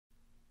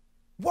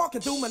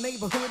Walking through my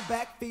neighborhood,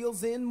 back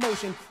feels in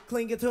motion.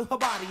 Clinging to her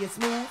body, it's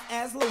smooth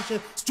as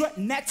lotion.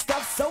 Strutting that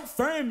stuff so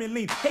firm and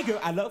lean. Hey girl,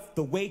 I love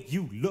the way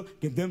you look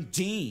in them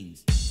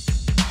jeans.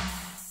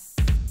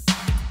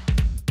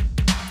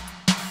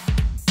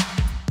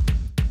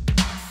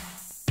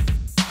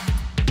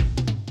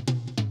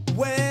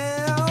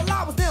 Well,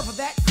 I was never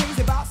that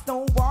crazy about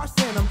stonewashed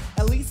denim,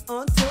 at least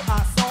until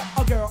I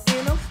saw a girl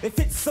in them. They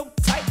fit so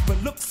tight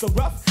but look so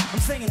rough. I'm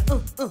saying,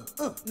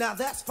 now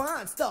that's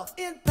fine stuff.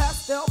 In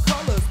pastel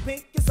colors,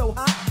 pink is so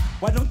hot.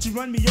 Why don't you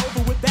run me over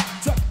with that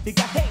truck? You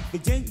got, hey,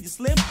 Virginia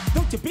Slim,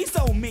 don't you be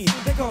so mean.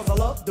 Because I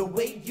love the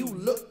way you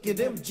look in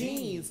them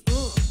jeans.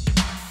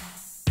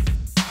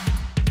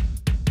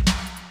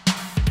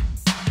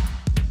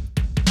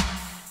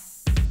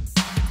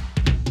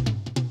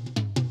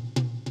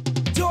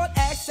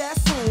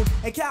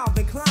 And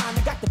Calvin Klein,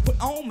 I got to put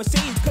on my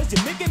shades cause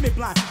you're making me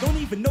blind. Don't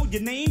even know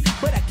your name,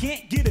 but I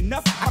can't get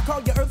enough. I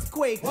call you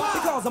Earthquake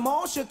because I'm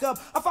all shook up.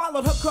 I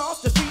followed her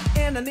across the street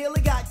and I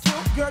nearly got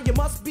killed. Girl, you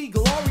must be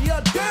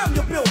Gloria, damn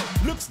you built.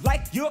 Looks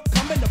like you're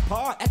coming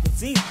apart at the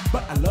seams,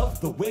 but I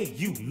love the way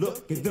you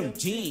look in them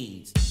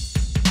jeans.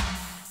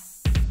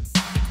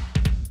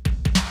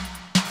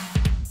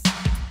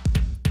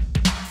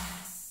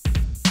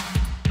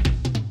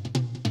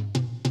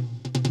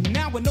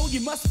 Now I know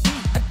you must be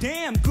a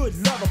damn good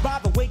lover by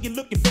the way you're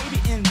looking, baby,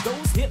 in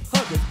those hip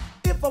huggers.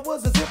 If I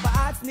was a zipper,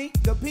 I'd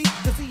sneak a peek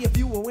to see if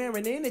you were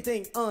wearing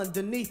anything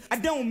underneath. I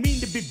don't mean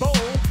to be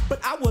bold, but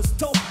I was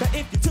told that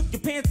if you took your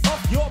pants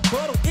off, your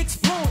butt'll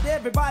explode.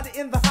 Everybody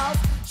in the house,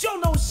 show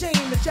no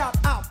shame to shout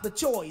out the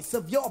choice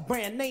of your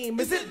brand name.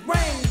 Is it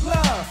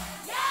Wrangler?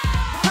 Yeah!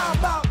 How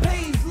about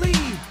Paisley?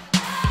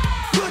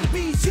 Yeah! Could it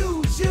be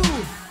Shoes? Yeah!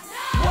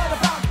 What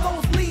about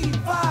those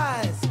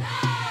Levi's?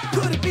 Yeah!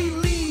 Could it be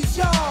Lee's,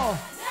 y'all?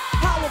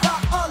 How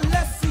about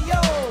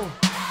Alessio?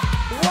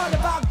 What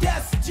about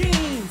Guess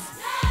jeans?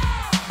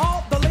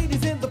 All the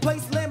ladies in the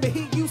place, let me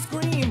hear you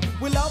scream.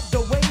 We love the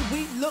way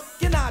we look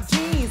in our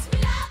jeans. We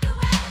love the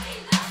way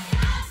we look in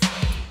our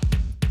jeans.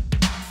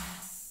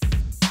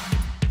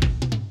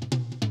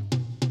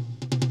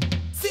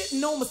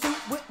 Sitting on my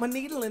suit with my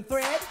needle and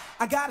thread.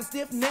 I got a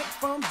stiff neck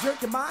from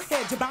jerking my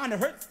head. Your bound to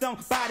hurt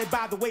somebody,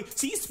 by the way.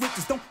 See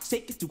switches, don't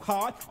shake it too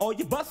hard, or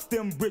you bust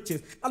them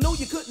britches. I know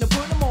you couldn't have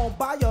put them on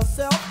by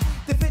yourself.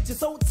 They fit you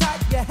so tight,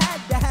 you had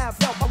to have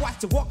help. I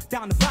watched her walk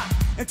down the block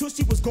until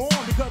she was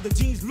gone because the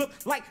jeans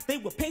looked like they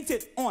were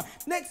painted on.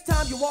 Next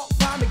time you walk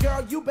by me,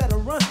 girl, you better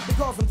run,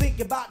 because I'm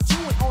thinking about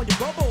chewing on your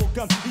bubble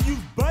gum. You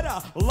use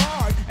butter,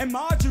 lard, and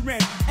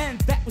margarine, and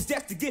that was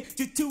just to get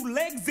your two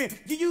legs in.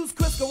 You use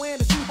Crisco and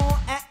a shoehorn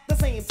at the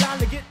same time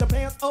to get the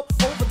pants up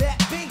over that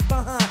big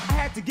behind. I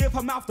had to give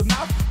her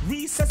mouth-to-mouth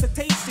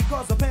resuscitation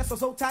because the pants are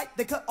so tight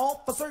they cut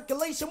off for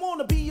circulation.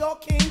 Wanna be your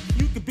king?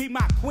 You could be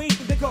my queen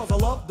because I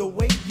love the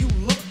way you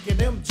look in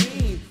them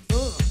jeans.